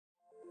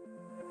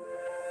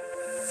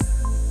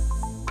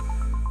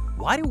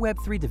Why do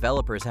Web3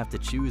 developers have to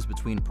choose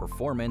between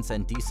performance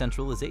and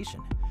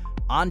decentralization?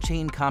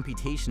 On-chain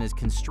computation is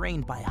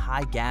constrained by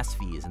high gas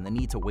fees and the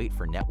need to wait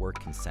for network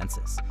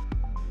consensus.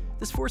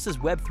 This forces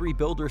Web3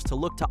 builders to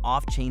look to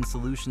off-chain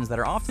solutions that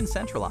are often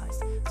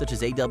centralized, such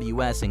as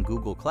AWS and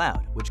Google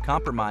Cloud, which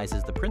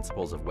compromises the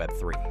principles of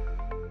Web3.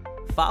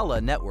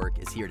 Phala Network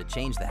is here to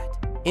change that.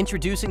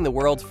 Introducing the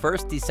world's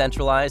first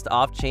decentralized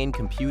off-chain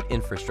compute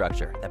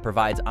infrastructure that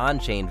provides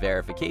on-chain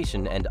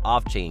verification and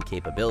off-chain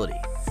capability.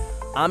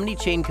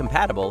 Omnichain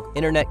compatible,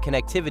 internet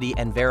connectivity,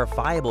 and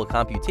verifiable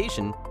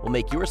computation will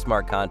make your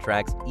smart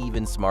contracts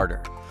even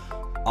smarter.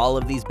 All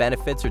of these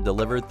benefits are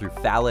delivered through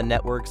Phala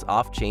Network's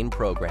off-chain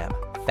program,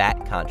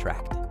 Phat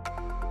Contract.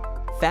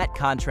 Phat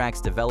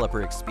Contract's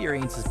developer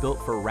experience is built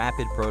for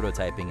rapid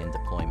prototyping and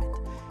deployment.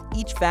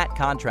 Each Phat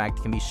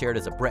contract can be shared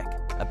as a brick,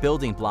 a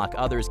building block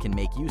others can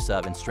make use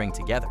of and string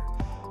together.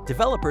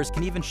 Developers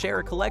can even share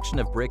a collection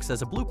of bricks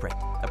as a blueprint,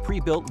 a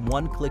pre-built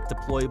one-click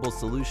deployable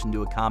solution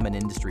to a common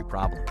industry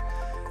problem.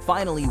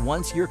 Finally,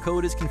 once your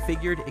code is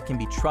configured, it can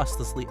be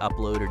trustlessly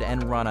uploaded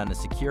and run on a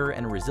secure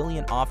and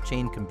resilient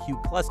off-chain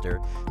compute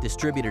cluster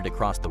distributed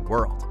across the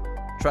world.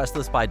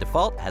 Trustless by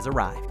default has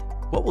arrived.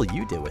 What will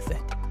you do with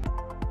it?